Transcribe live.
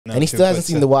and he still hasn't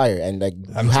seen The Wire. And like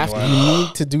you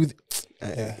need to do.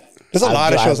 There's a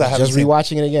lot of shows I haven't seen. Just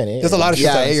rewatching it again. There's a lot of shows.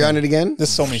 Yeah, you're on it again. There's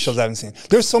so many shows I haven't seen.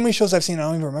 There's so many shows I've seen I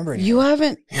don't even remember anymore. You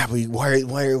haven't. Yeah, but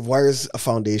Wire is a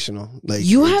foundational. Like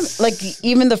you have like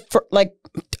even like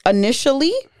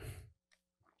initially.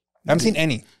 I haven't seen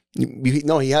any.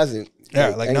 No, he hasn't. Yeah,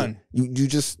 like none. You have to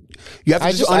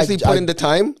just honestly put in the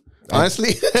time.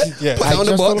 Honestly, yeah. Put down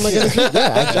the books.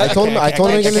 I told him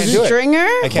again to do it. Stringer,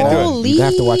 I can't do it. holy. You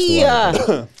have to watch The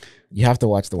Wire. You have to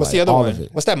watch The Wire. What's the other all one? of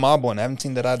it. What's that mob one? I haven't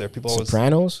seen that either. People always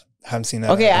Sopranos. haven't seen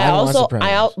that. Okay,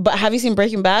 either. but have you seen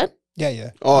Breaking Bad? Yeah.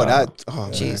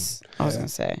 Jeez, I was gonna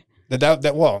say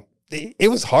that. Well, it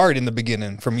was hard in the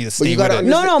beginning for me to stay with it.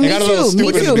 No, me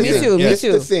too. That's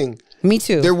the thing. Me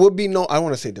too. There would be no. I don't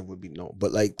want to say there would be no,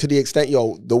 but like to the extent,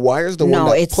 The Wire's the one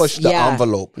that pushed the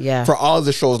envelope for all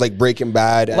the shows like Breaking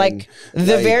Bad. And like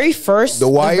the very first, The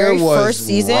Wire was first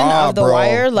season raw, of The bro.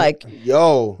 Wire. Like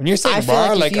when you're saying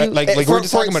raw, like we're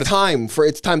just talking about time. For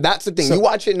its time, that's the thing. So you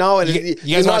watch it now, and you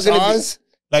guys watch Oz?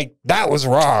 Like that was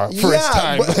raw for its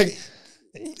time. Like,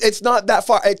 it's not that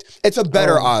far. It's a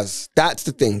better Oz. That's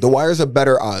the thing. The Wire's a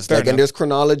better Oz. And there's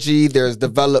chronology, there's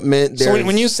development. So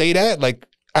when you say that, like,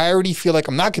 I already feel like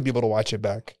I'm not gonna be able to watch it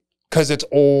back because it's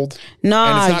old.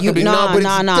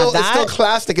 It's still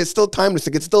classic. It's still timeless.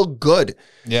 Like, it's still good.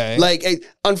 Yeah. Like,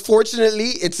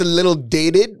 unfortunately, it's a little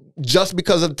dated just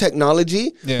because of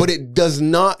technology, but it does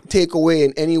not take away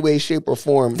in any way, shape, or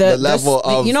form the level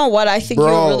of. You know what? I think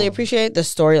you'll really appreciate the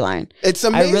storyline. It's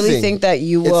amazing. I really think that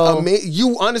you will.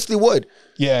 You honestly would.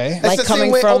 Yeah. Like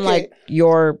coming from like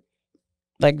your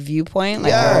like viewpoint.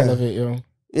 Like I love it, yo.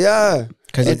 Yeah.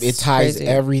 Because it ties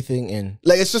everything in.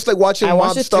 Like, it's just like watching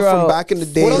mob stuff from back in the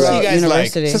day. What else do you guys like?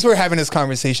 Since we're having this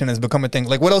conversation, has become a thing.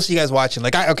 Like, what else are you guys watching?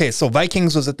 Like, so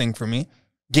Vikings was a thing for me.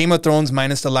 Game of Thrones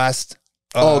minus the last.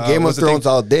 Game of Thrones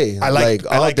all day. I like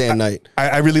all day and night.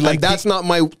 I really like. That's not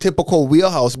my typical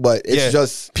wheelhouse, but it's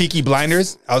just Peaky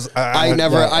Blinders. I've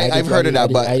heard of that,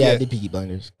 but I did Peaky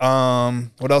Blinders.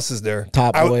 What else is there?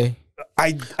 Top Boy.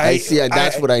 I see.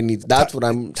 That's what I need. That's what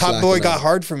I'm. Top Boy got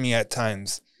hard for me at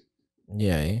times.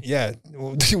 Yeah.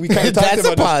 We kind of talked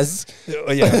about pause.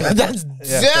 Yeah, that's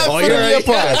definitely a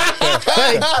pause.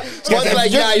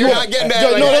 You're not getting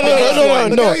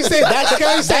that. No.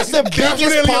 That's the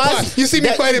biggest pause. You see me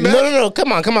fighting back? No.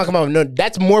 Come on. No,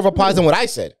 that's more of a pause than what I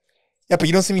said. Yeah, but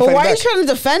you don't see me. But why are you trying to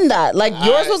defend that? Like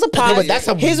yours was a pause. But that's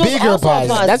a his bigger pause.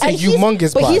 That's a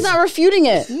humongous pause. But he's not refuting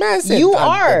it. You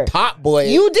are Top Boy.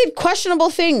 You did questionable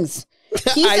things.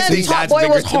 He said Top Boy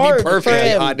was hard for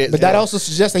him. But that also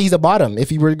suggests that he's a bottom.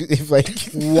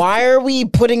 Why are we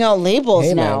putting out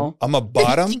labels now? I'm a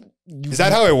bottom. Is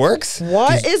that how it works?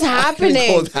 What is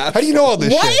happening? How do you know all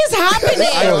this shit? What is happening?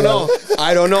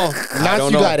 I don't know. Now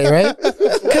you got it, right?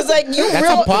 Because like that's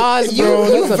a pause,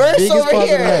 bro. You verse over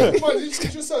here. Come on, did you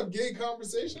just have gay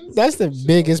conversations? That's the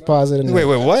biggest pause of the night. Wait,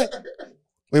 what?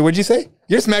 Wait, what'd you say?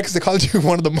 You're just mad because they called you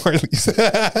one of the Marleys.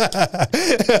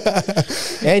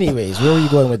 Anyways, where were you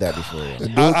going with that before?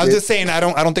 I was just saying I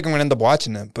don't think I'm gonna end up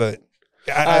watching it, but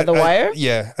The Wire?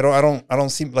 I don't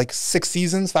see like 6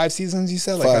 seasons, 5 seasons. You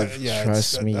said like 5.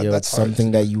 Trust me, it's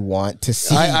something that you want to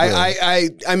see.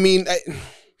 I mean,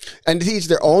 and to each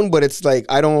their own, but it's like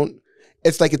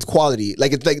it's like it's quality.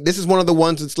 Like it's like this is one of the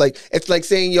ones. It's like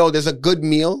saying, yo, there's a good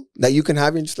meal that you can have,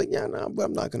 and you're just like, but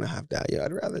I'm not gonna have that. Yeah,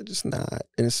 I'd rather just not.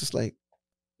 And it's just like,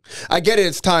 I get it.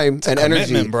 It's time and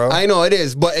energy, bro. I know it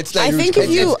is, but it's like I think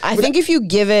if you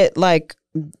give it like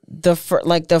the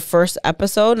first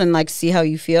episode and like see how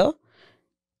you feel,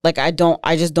 like I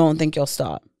just don't think you'll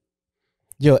stop.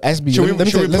 Yo, SB, should we put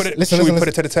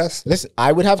it to the test? Listen,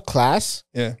 I would have class.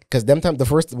 Yeah. Because them time the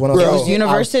first one it was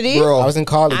university. I was in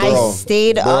college. I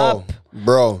stayed up.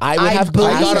 Bro, I would have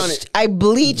bleached. I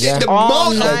bleached the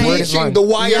all amount of night. bleaching the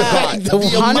Wire got. The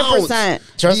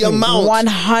 100%. The amount.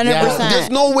 100%. There's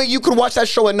no way you could watch that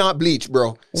show and not bleach,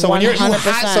 bro. So when so the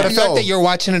fact that you're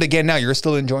watching it again now, you're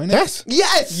still enjoying it?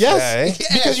 Yes.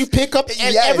 Because you pick up,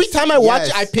 and every time I watch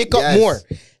it, I pick up more.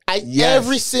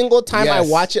 Every single time I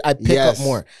watch it, I pick up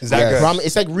more. Is that good?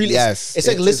 It's like really, it's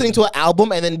like listening to an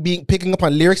album and then picking up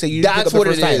on lyrics that you didn't pick up the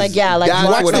first time. Like you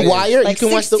watch The Wire, like you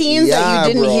can watch the scenes that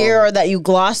you didn't hear or that you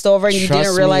glossed over and you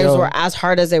didn't realize were as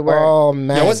hard as they were. Oh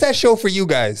man, yeah, what's that show for you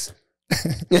guys?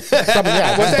 What's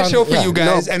that show for you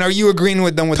guys? And are you agreeing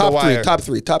with them with The Wire? Top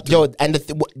three. Yo, and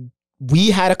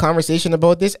we had a conversation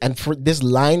about this, and for this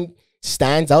line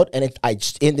stands out, and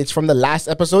it's from the last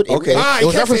episode. Okay, it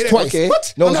was referenced twice. Okay.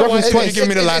 What? No, it was referenced twice. Give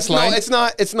me the last line. No,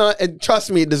 it's not. Trust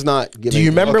me, it does not. Do you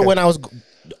remember when I was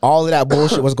all of that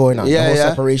bullshit was going on. Yeah, the whole yeah.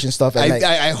 separation stuff. And like,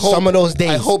 I hope some of those days.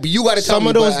 I hope you got to tell some me.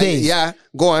 of those but days. yeah,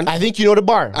 go on. I think you know the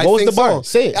bar. I What was think the bar? so.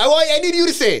 Say it. I need you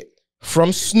to say it.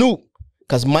 From Snoop.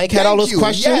 Because Mike had all Thank those you.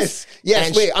 questions. Yes.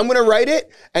 and Wait, I'm gonna write it,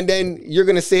 and then you're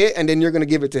gonna say it, and then you're gonna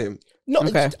give it to him. No,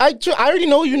 Okay. I already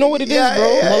know you know what it is, Yeah, bro.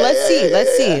 yeah, Well,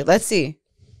 let's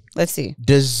see.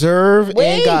 Deserve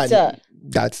ain't got.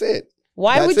 That's it.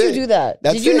 Why That's would you it. do that?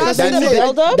 That's Did you it. not see That's the it.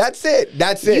 build up? That's it.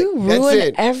 That's it. You That's ruined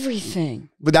it. everything.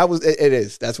 But that was it.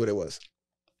 Is that's what it was.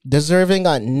 Deserve ain't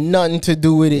got nothing to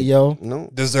do with it, yo. No.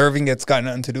 Deserving it's got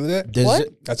nothing to do with it. What?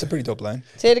 That's a pretty dope line.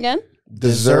 Say it again.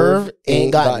 Deserve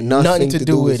ain't got nothing to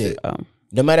do with it.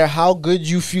 No matter how good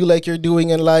you feel like you're doing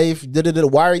in life,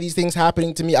 why are these things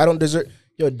happening to me? I don't deserve.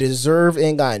 Yo, deserve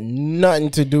ain't got nothing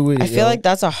to do with it. I feel like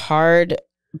that's a hard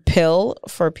pill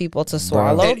for people to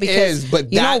swallow It because is,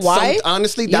 but you know that's why?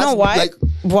 honestly, You that's know why? like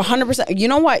 100%. You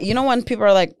know what? You know when people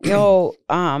are like, "Yo,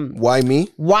 why me?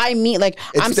 why me? Like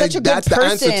I'm such a good that's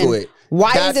person. the answer to it.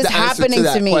 Why That's is this the answer happening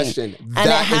that to me?" question. And That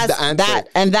it is has the answer. that,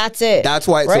 and that's it. That's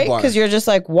why it's a right bar. because you're just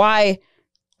like, why?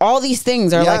 All these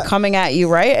things are Yeah. like coming at you,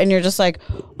 right? And you're just like,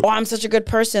 oh, I'm such a good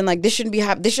person. Like this shouldn't be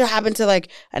this should happen to like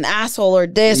an asshole or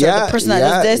this or Yeah, the person that yeah,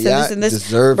 does this yeah. and this and this.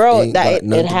 Deserve Bro, ain't that got it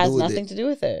nothing to has do with nothing it. to do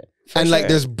with it. For And like sure.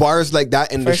 there's bars like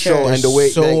that in the For show sure. and the way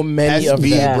so like, many of SB,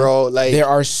 them, bro. Like there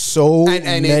are so and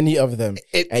many of them,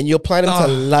 and you'll apply them to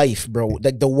life, bro.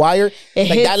 Like The Wire, It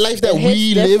like hits- that life that it hits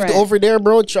we lived different. over there,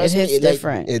 bro. Trust It me, hits like,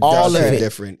 different. it all does of hit it,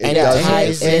 different. and It it does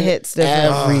ties hit it in hits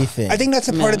different. everything. I think that's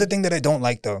a part of the thing that I don't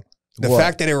like though. The What?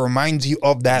 fact that it reminds you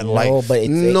of that no, life. but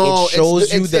No, it shows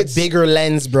it's- you the it's- bigger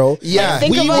lens, bro. Yeah.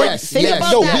 Think we about, were, think yes.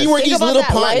 about yo, that. we were Think these about little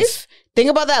that pawns. life. Think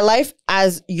about that life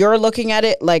as you're looking at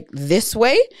it like this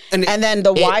way, And and, it- then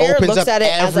the it Wire opens looks up at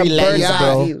it as a every lens, bird's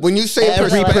bro. eye view. when you say Every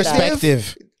like that.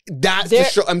 perspective. that's There- the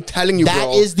show. I'm telling you, That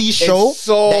bro. is the show It's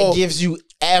so, that gives you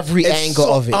every it's angle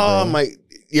so- of it, bro. Oh my,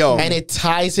 yo, And it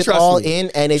ties it Trust all me. in,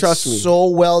 and it's Trust me. so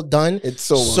well done. It's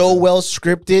so well done. well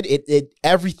scripted. It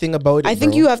everything about it. I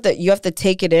think bro. you have to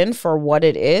take it in for what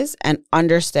it is and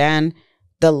understand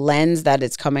the lens that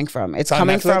it's coming from. It's on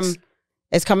coming Netflix?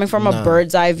 from Nah. a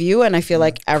bird's eye view, and I feel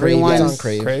like Crave, it's everyone's, on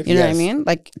Crave. Crave? you know Yes. what I mean?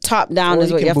 Like top down Or is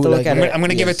you what can you have to bootleg look at it. it. I'm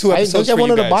gonna give it 2 Don't episodes you have for one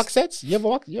you of the guys. box sets? You have a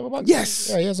box? Yes.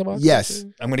 Yeah, he has a box. Yes. set.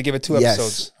 I'm gonna give it 2 Yes.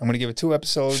 episodes. I'm gonna give it 2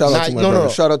 episodes. Shout out to my no, brother.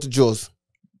 no. Shout out to Jules.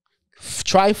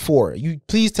 Try 4. You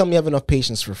please tell me you have enough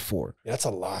patience for 4. That's a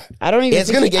lot. I don't even.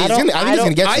 It's gonna think get. I think it's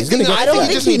gonna get. It's gonna I get. think don't he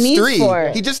think just he needs needs 3. 4.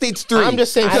 He just needs 3. I'm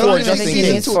just saying I don't four even just think in he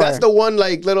case. needs two. 4. That's the one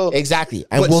like little. Exactly,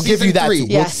 and But we'll give you season that 3. too.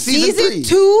 Yeah, Well, season season three.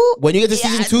 2. When you get to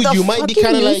season 2, the you might be fucking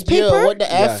kind of like, yo, newspaper? what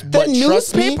the f? Yeah. But The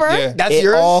trust me, newspaper? Yeah. That's it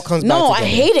yours. all comes back No, I together.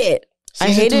 hate it. I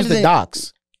Season hated 2's the it.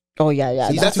 docs. Oh yeah.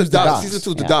 Season That's the two's the docs. docs. Season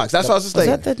 2 the Yeah. docs. That's why I was just Was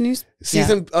like that the news?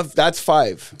 season of that's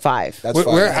 5. 5. That's Where,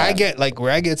 5.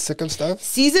 where I get sick of stuff.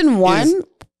 Season 1,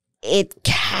 it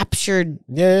captured.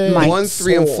 Yeah, My 1,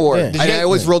 3, and 4. Yeah. And I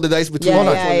always roll the dice between Yeah,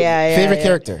 one. yeah. favorite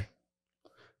character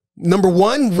Number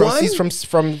 1,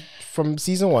 from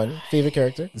season 1. Favorite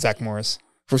character. Zach Morris.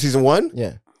 for season 1.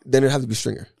 Yeah. Then it'd have to be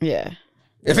Stringer. Yeah,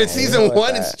 If it's season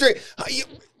 1, it's String.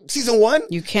 Season 1,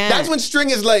 you can't. that's when String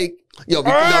is like, yo, we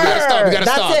gotta stop. We gotta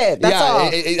That's stop. it. That's all.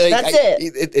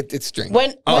 That's it. It's String.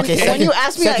 when Okay, you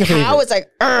ask me like second how, favorite. it's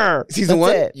like Season that's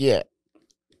 1? it. Yeah.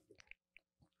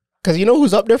 Cause you know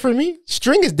who's up there for me?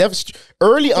 String is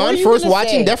early on. you First gonna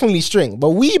watching, say? definitely String. But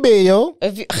Weebay, yo,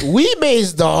 If you,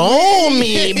 Weebay's the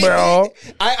homie, bro.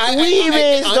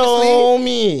 Weebay's the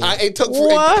homie.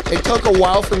 It took a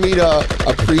while for me to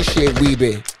appreciate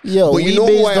Weebay. Yo, But you know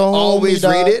who Weebay's I the always homie,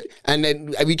 dog. rated? And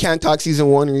then we can't talk season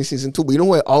 1 or season 2. But you know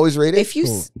who I always rated? if you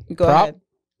go Prop? ahead,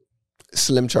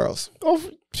 Slim Charles. Oh,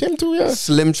 him too, yeah.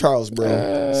 Slim Charles,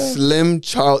 bro. Slim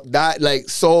Charles. That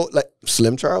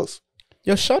Slim Charles.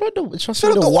 Yo, shout out Shout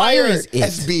out the Wire is it.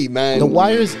 SB, man. The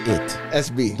Wire's it.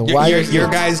 SB. The Wire's Your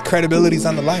it. guys' credibility's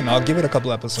on the line. I'll give it a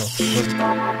couple episodes.